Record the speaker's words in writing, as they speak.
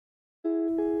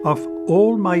Of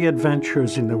all my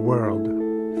adventures in the world,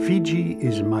 Fiji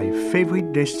is my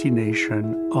favorite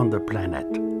destination on the planet.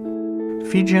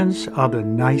 Fijians are the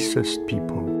nicest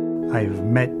people I have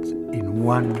met in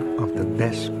one of the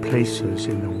best places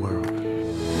in the world.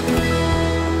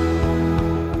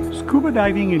 Scuba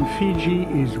diving in Fiji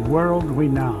is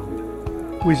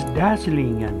world-renowned, with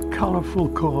dazzling and colorful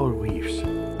coral reefs,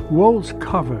 walls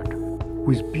covered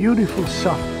with beautiful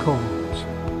soft corals,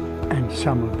 and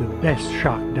some of the best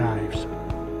shark dives.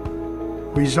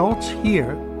 Resorts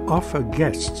here offer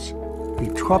guests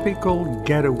a tropical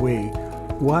getaway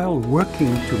while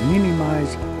working to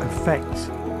minimize effects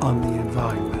on the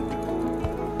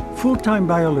environment. Full-time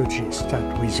biologists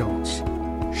at resorts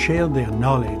share their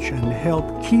knowledge and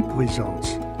help keep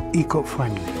resorts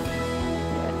eco-friendly.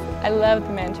 I love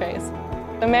the manta rays.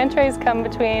 The manta rays come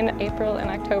between April and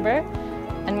October,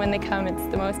 and when they come, it's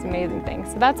the most amazing thing.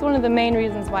 So that's one of the main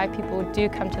reasons why people do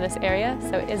come to this area.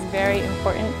 So it is very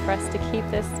important for us to keep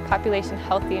this population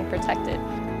healthy and protected.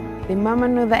 The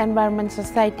Mamanuca Environment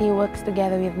Society works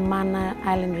together with Mana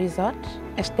Island Resort,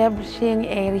 establishing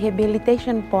a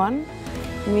rehabilitation pond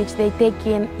in which they take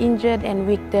in injured and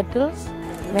weak turtles.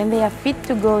 When they are fit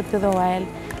to go to the wild,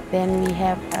 then we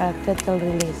have a turtle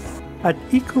release. At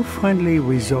eco-friendly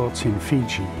resorts in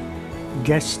Fiji,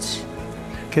 guests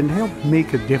can help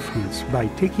make a difference by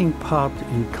taking part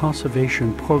in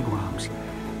conservation programs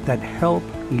that help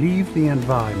leave the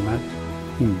environment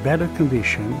in better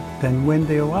condition than when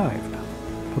they arrived.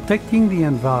 Protecting the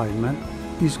environment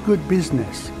is good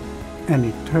business, and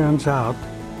it turns out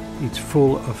it's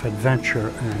full of adventure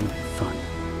and fun.